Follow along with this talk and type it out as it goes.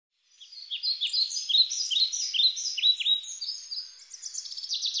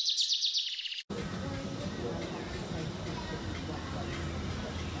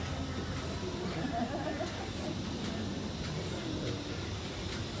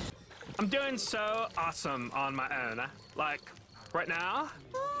I'm doing so awesome on my own. Like, right now,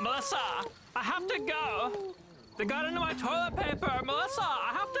 Melissa, I have to go. They got into my toilet paper. Melissa,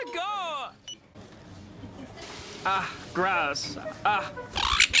 I have to go. Ah, gross. Ah.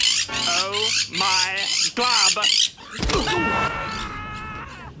 Oh my glob.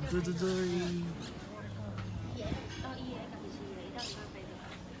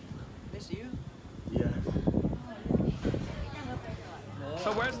 Miss you? Yeah.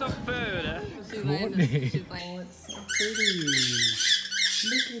 So where's the food? Courtney. Oh, it's so pretty.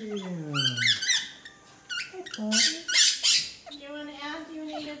 Look at him. Hey, buddy. Do you want out? Do you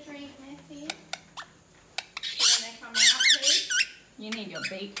need a drink, Missy? Do you want to come out, please? You need your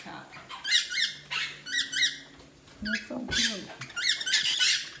beak cut. That's so cute.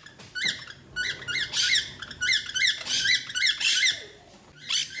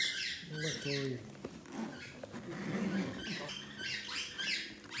 Let Dory.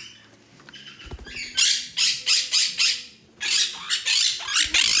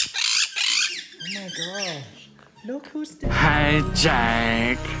 Oh my gosh. Look who's there. Hey,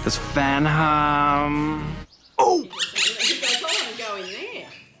 Jake. Is Fan home? Oh! I want to go in there.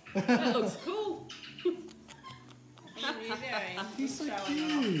 That looks cool. What are you doing? He's so Showing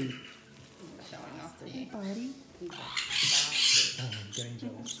cute. off. Showing off to Hey, you. buddy. Oh, I'm getting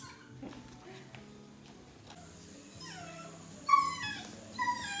jealous.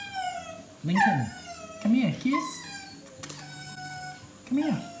 Lincoln, come here, kiss. Come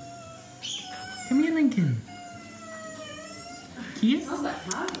here. Come here, Lincoln. Kiss? Not that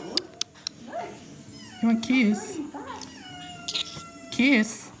hard. You want kiss?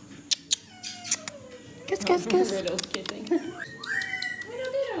 Kiss. Kiss, kiss, kiss. Riddle's kissing.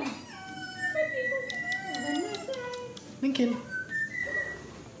 Lincoln.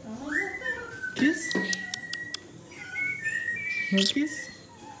 Kiss. You want kiss?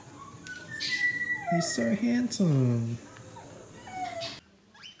 You're so handsome.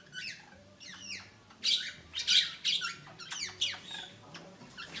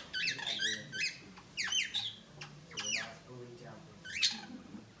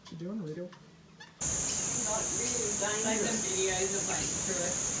 What you doing, Riddle? Not really dangerous. Some videos of like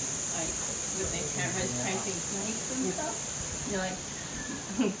tourists like with their cameras chasing snakes and stuff. You're like,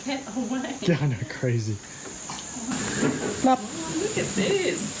 get away. Yeah, I know, crazy. Plop. Oh, look at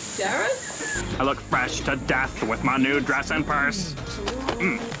this, Jared. I look fresh to death with my new dress and purse.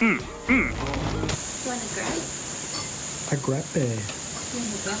 You want a grape? A grape.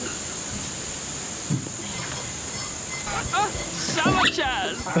 Oh,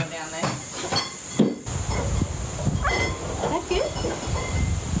 sandwiches! Far down there. That's good.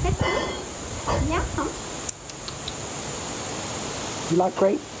 That's good. Yeah. You like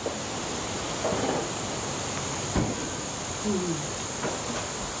grape? No,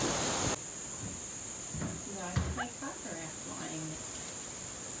 they cut her out flying.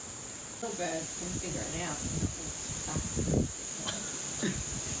 Little bird can figure it out.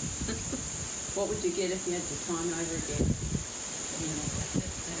 What would you get if you had to time over again? You know,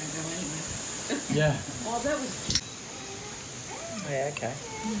 they don't go anywhere. Yeah. Oh, that was. Yeah, okay.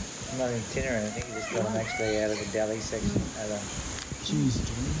 Not an itinerant, I think you just got them actually out of the deli section. Jeez,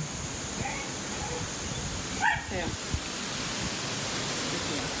 dude. Yeah.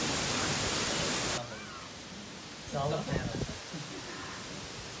 Solid panel.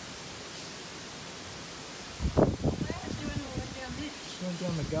 She went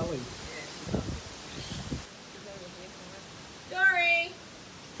down the gully. Dory!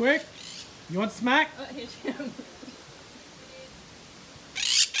 Quick! You want smack? Oh, here she comes.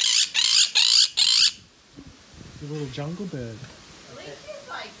 The little jungle bird. At least it's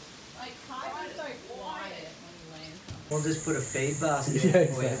like khybers so quiet when you land. We'll just put a feed basket Yeah, in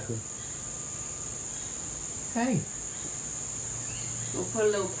for you. exactly. Hey. We'll put a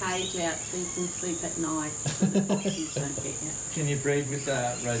little cage out so you can sleep at night. Kids don't get you. Can you breed with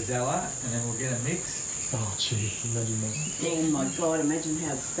Rosella and then we'll get a mix? Oh, gee, imagine that. Oh my God, imagine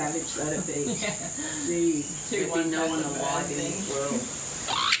how savage that'd be. Jeez, there'd be no one alive in this world.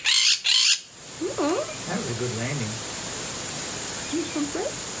 That was a good landing.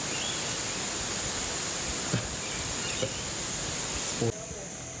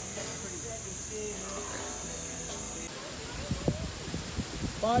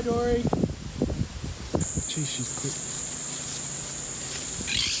 Bye, Dory. Gee, she's quick.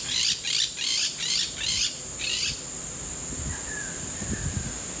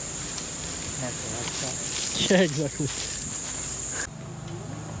 Yeah, exactly.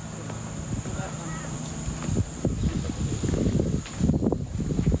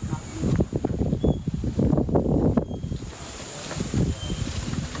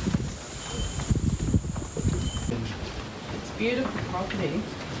 beautiful property.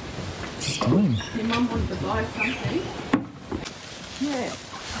 Stunning. Your mum wanted to buy something. Yeah,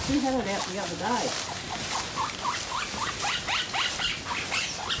 we had it out the other day.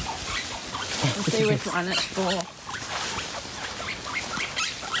 We'll see which one it's for.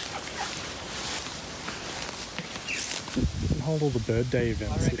 You can hold all the bird day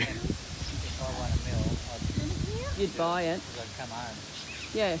events here. If I won a mill, You'd buy it. I'd come home.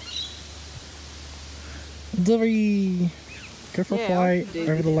 Yeah. Dory! Go for a fly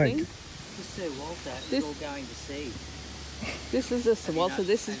over the lake. This is Sir Walter. This- We're all going to sea. This is the Walter.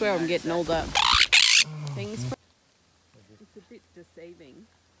 This is where I'm getting all the things from. It's a bit deceiving.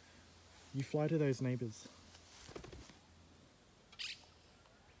 You fly to those neighbours.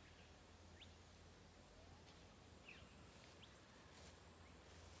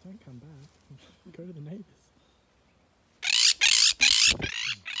 Don't come back. Go to the neighbours.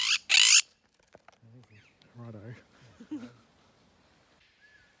 Righto.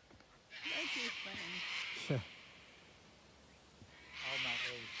 Yeah. Old mate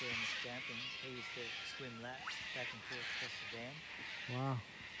there was doing this camping. He used to swim laps back and forth across the dam. Wow.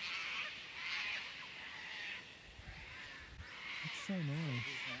 That's so nice.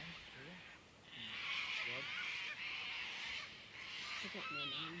 His name, Rod. I forgot their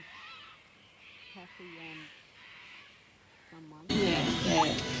name. Kathy someone. Yeah.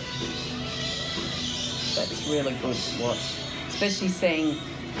 That's really good to watch. Especially seeing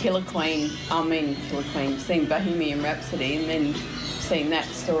seeing Bohemian Rhapsody and then seeing that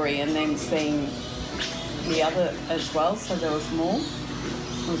story and then seeing the other as well, so there was more.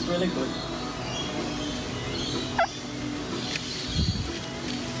 It was really good.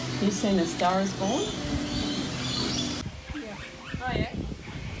 You seen A Star Is Born? Yeah. Oh yeah.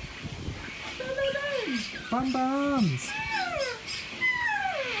 Bum bums!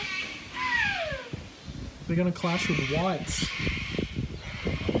 They're gonna clash with the whites.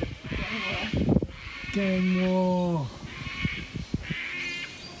 Gang war.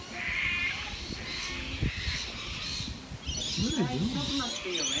 What are they doing? Some must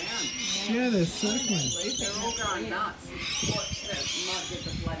be around. Yeah, they're circling. They're all going nuts. Watch that. Might get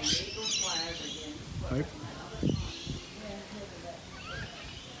the bloody Eagles fly over again. Hope.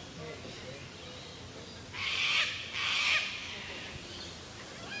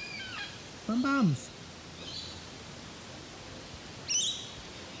 Bum bums.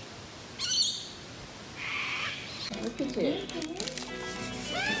 Look at it.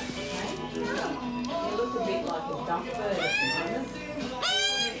 You look a bit like a duck bird at the moment.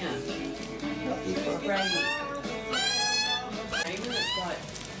 Yeah.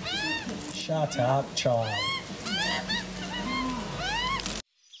 Shut up, child.